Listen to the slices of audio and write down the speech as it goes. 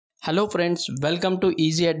Hello friends, welcome to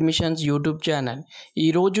easy admissions YouTube channel.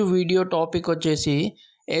 ఈరోజు video topic వచ్చేసి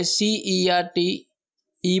SCERT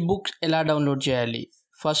ebooks ఎలా download చేయాలి,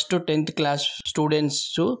 first 10th class students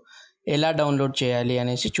ఎలా download చేయాలి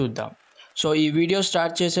అనేసి చూద్దాం. సో ఈ వీడియో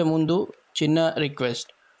స్టార్ట్ చేసే ముందు చిన్న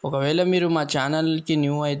రిక్వెస్ట్, ఒకవేళ మీరు మా ఛానల్కి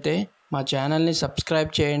న్యూ అయితే మా ఛానల్ని సబ్స్క్రైబ్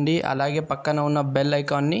చేయండి, అలాగే పక్కన ఉన్న బెల్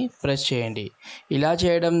ఐకాన్ని ప్రెస్ చేయండి. ఇలా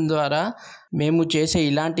చేయడం ద్వారా మేము చేసే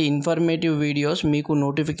ఇలాంటి ఇన్ఫర్మేటివ్ వీడియోస్ మీకు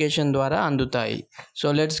నోటిఫికేషన్ ద్వారా అందుతాయి. So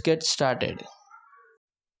let's get started.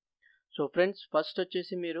 So friends, first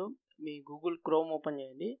వచ్చేసి మీరు మీ గూగుల్ క్రోమ్ ఓపెన్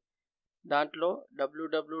చేయండి. దాంట్లో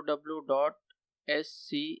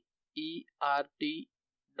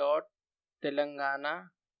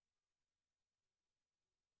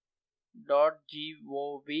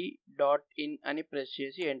అని ప్రెస్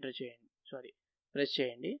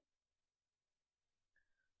చేయండి.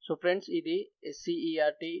 సో ఫ్రెండ్స్, ఇది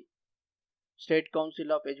SCERT state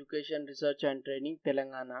council of education research and training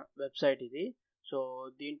Telangana website ఇది. సో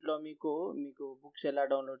దీంట్లో మీకు బుక్స్ ఎలా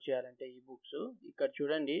డౌన్లోడ్ చేయాలంటే ఈ బుక్స్ ఇక్కడ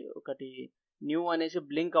చూడండి, ఒకటి న్యూ అనేసి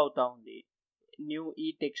బ్లింక్ అవుతా ఉంది, న్యూ ఈ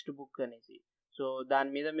టెక్స్ట్ బుక్ అనేసి. సో దాని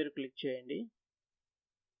మీద మీరు క్లిక్ చేయండి.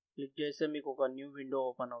 క్లిక్ చేస్తే మీకు ఒక న్యూ విండో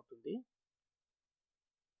ఓపెన్ అవుతుంది.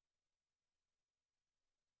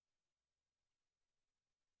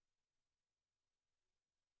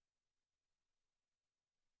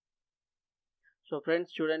 సో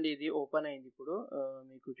ఫ్రెండ్స్ చూడండి, ఇది ఓపెన్ అయింది. ఇప్పుడు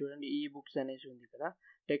మీకు చూడండి ఈ బుక్స్ అనేసి ఉంది ఇక్కడ,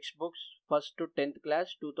 text books first to 10th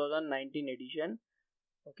class 2019 edition.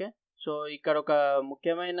 Okay, so ఇక్కడ ఒక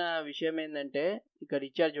ముఖ్యమైన విషయం ఏంటంటే ఇక్కడ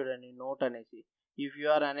ఇచ్చారు చూడండి నోట్ అనేసి. If you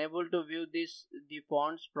are unable to view the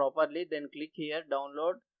fonts properly then click here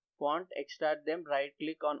download font, extract them, right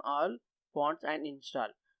click on all fonts and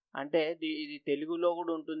install. అంటే ఇది తెలుగులో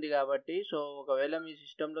కూడా ఉంటుంది కాబట్టి, సో ఒకవేళ మీ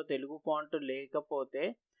సిస్టంలో తెలుగు ఫాంట్ లేకపోతే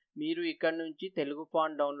మీరు ఇక్కడ నుంచి తెలుగు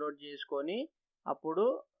ఫాంట్ డౌన్లోడ్ చేసుకొని అప్పుడు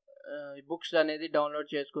బుక్స్ అనేది డౌన్లోడ్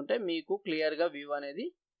చేసుకుంటే మీకు క్లియర్గా వ్యూ అనేది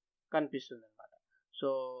కనిపిస్తుంది అనమాట. సో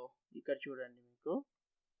ఇక్కడ చూడండి, మీకు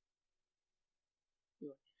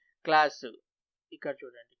క్లాస్ ఇక్కడ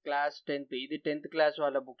చూడండి, క్లాస్ 10th, ఇది 10th క్లాస్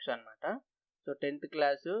వాళ్ళ బుక్స్ అనమాట. So 10th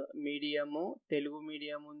class medium, Telugu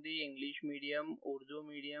medium ఉంది, English medium, Urdu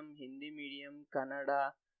medium, Hindi medium, Kannada,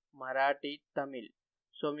 Marathi, Tamil.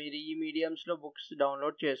 So మీరు ఈ మీడియంస్లో బుక్స్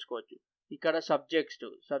డౌన్లోడ్ చేసుకోవచ్చు. ఇక్కడ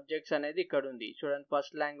సబ్జెక్ట్స్ అనేది ఇక్కడ ఉంది చూడండి.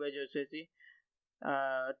 ఫస్ట్ లాంగ్వేజ్ వచ్చేసి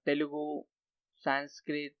తెలుగు,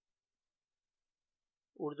 సాంస్క్రిట్,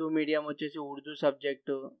 ఉర్దూ మీడియం వచ్చేసి Urdu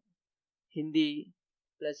subject, Hindi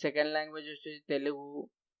plus second language వచ్చేసి తెలుగు,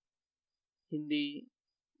 హిందీ,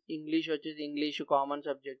 ఇంగ్లీష్ వచ్చేసి ఇంగ్లీష్ కామన్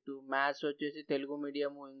సబ్జెక్టు, మ్యాథ్స్ వచ్చేసి Telugu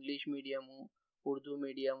medium, English medium, Urdu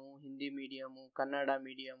medium, Hindi medium, Kannada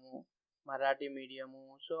medium, Marathi medium.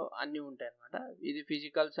 So అన్నీ ఉంటాయి అన్నమాట. ఇది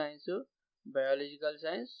physical science, biological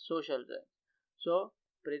science, social science. So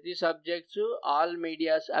ప్రతి సబ్జెక్ట్స్ ఆల్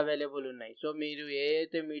మీడియాస్ అవైలబుల్ ఉన్నాయి. సో మీరు ఏ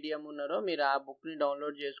అయితే మీడియం ఉన్నారో మీరు ఆ బుక్ని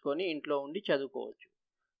డౌన్లోడ్ చేసుకొని ఇంట్లో ఉండి చదువుకోవచ్చు.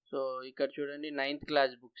 సో ఇక్కడ చూడండి 9th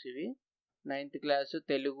క్లాస్ బుక్స్ ఇవి. 9th class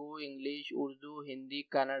Telugu, English, Urdu, Hindi,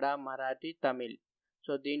 Kannada, Marathi, Tamil.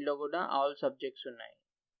 So దీంట్లో కూడా ఆల్ సబ్జెక్ట్స్ ఉన్నాయి.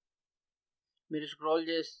 మీరు స్క్రోల్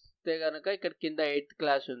చేస్తే కనుక ఇక్కడ కింద 8th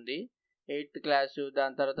క్లాస్ ఉంది, 8th క్లాసు,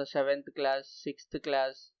 దాని తర్వాత 7th class, 6th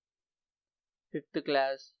class, 5th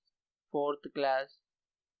class, 4th class,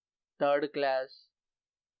 3rd class,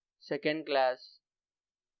 2nd class,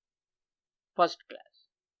 1st class.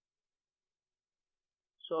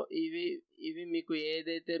 So ఇవి మీకు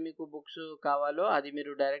ఏదైతే మీకు బుక్స్ కావాలో అది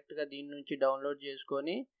మీరు డైరెక్ట్గా దీని నుంచి డౌన్లోడ్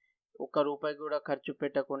చేసుకొని ₹1 కూడా ఖర్చు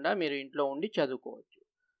పెట్టకుండా మీరు ఇంట్లో ఉండి చదువుకోవచ్చు.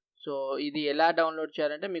 సో ఇది ఎలా డౌన్లోడ్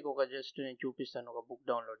చేయాలంటే మీకు జస్ట్ నేను చూపిస్తాను, ఒక బుక్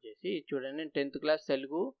డౌన్లోడ్ చేసి. చూడండి, నేను 10th class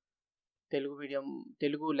Telugu medium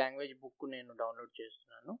Telugu language book నేను డౌన్లోడ్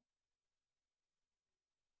చేస్తున్నాను.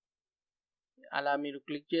 అలా మీరు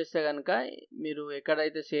క్లిక్ చేస్తే కనుక మీరు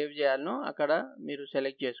ఎక్కడైతే సేవ్ చేయాలనో అక్కడ మీరు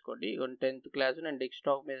సెలెక్ట్ చేసుకోండి. 10th క్లాస్ నేను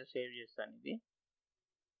డెస్క్టాప్ మీద సేవ్ చేస్తాను. ఇది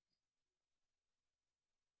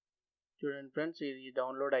చూడండి ఫ్రెండ్స్, ఇది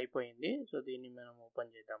డౌన్లోడ్ అయిపోయింది. సో దీన్ని మనం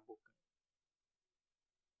ఓపెన్ చేద్దాం బుక్.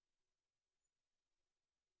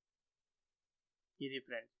 ఇది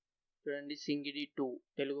ఫ్రెండ్స్ చూడండి, సింగిడి 2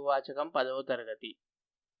 తెలుగు వాచకం 10వ తరగతి.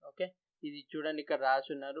 ఓకే, ఇది చూడండి ఇక్కడ రాసి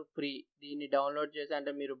ఉన్నారు ఫ్రీ. దీన్ని డౌన్లోడ్ చేసి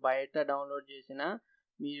అంటే మీరు బయట డౌన్లోడ్ చేసిన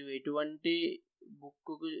మీరు ఎటువంటి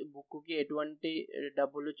బుక్కి ఎటువంటి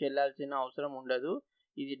డబ్బులు చెల్లాల్సిన అవసరం ఉండదు.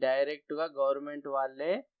 ఇది డైరెక్ట్గా గవర్నమెంట్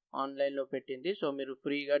వాళ్ళే ఆన్లైన్లో పెట్టింది. సో మీరు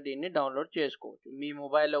ఫ్రీగా దీన్ని డౌన్లోడ్ చేసుకోవచ్చు. మీ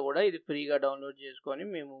మొబైల్లో కూడా ఇది ఫ్రీగా డౌన్లోడ్ చేసుకొని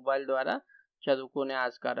మీ మొబైల్ ద్వారా చదువుకునే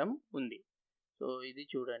ఆస్కారం ఉంది. సో ఇది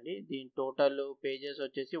చూడండి, దీని టోటల్ పేజెస్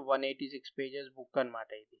వచ్చేసి 186 పేజెస్ బుక్ అనమాట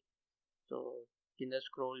ఇది. సో కింద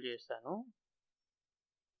స్క్రోల్ చేస్తాను.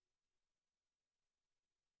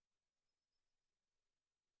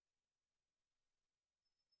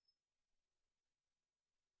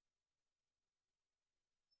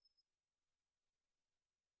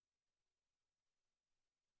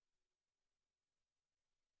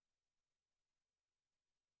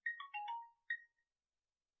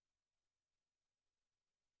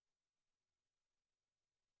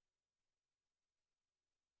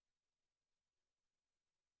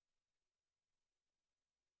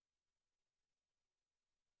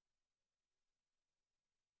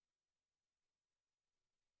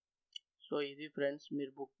 సో ఇది ఫ్రెండ్స్,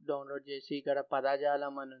 మీరు బుక్ డౌన్లోడ్ చేసి ఇక్కడ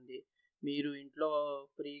పదజాలం అని ఉంది. మీరు ఇంట్లో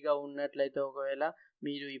ఫ్రీగా ఉన్నట్లయితే ఒకవేళ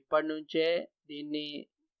మీరు ఇప్పటి నుంచే దీన్ని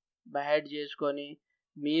బైహార్ట్ చేసుకొని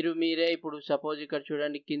మీరే ఇప్పుడు సపోజ్ ఇక్కడ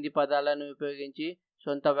చూడండి, కింది పదాలను ఉపయోగించి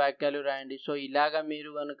సొంత వాక్యాలు రాయండి. సో ఇలాగా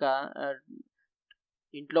మీరు కనుక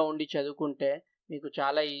ఇంట్లో ఉండి చదువుకుంటే మీకు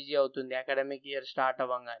చాలా ఈజీ అవుతుంది అకాడమిక్ ఇయర్ స్టార్ట్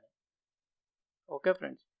అవ్వగానే. ఓకే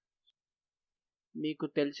ఫ్రెండ్స్, మీకు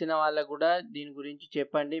తెలిసిన వాళ్ళకు కూడా దీని గురించి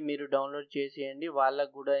చెప్పండి, మీరు డౌన్లోడ్ చేసేయండి,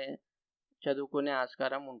 వాళ్ళకు కూడా చదువుకునే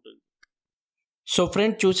ఆస్కారం ఉంటుంది. సో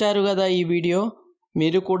ఫ్రెండ్స్, చూశారు కదా ఈ వీడియో,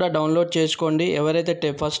 మీరు కూడా డౌన్లోడ్ చేసుకోండి. ఎవరైతే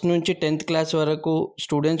ఫస్ట్ నుంచి 10th క్లాస్ వరకు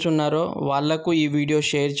స్టూడెంట్స్ ఉన్నారో వాళ్ళకు ఈ వీడియో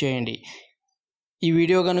షేర్ చేయండి. ఈ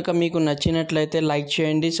వీడియో కనుక మీకు నచ్చినట్లయితే లైక్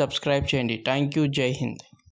చేయండి, సబ్స్క్రైబ్ చేయండి. Thank you. జై హింద్.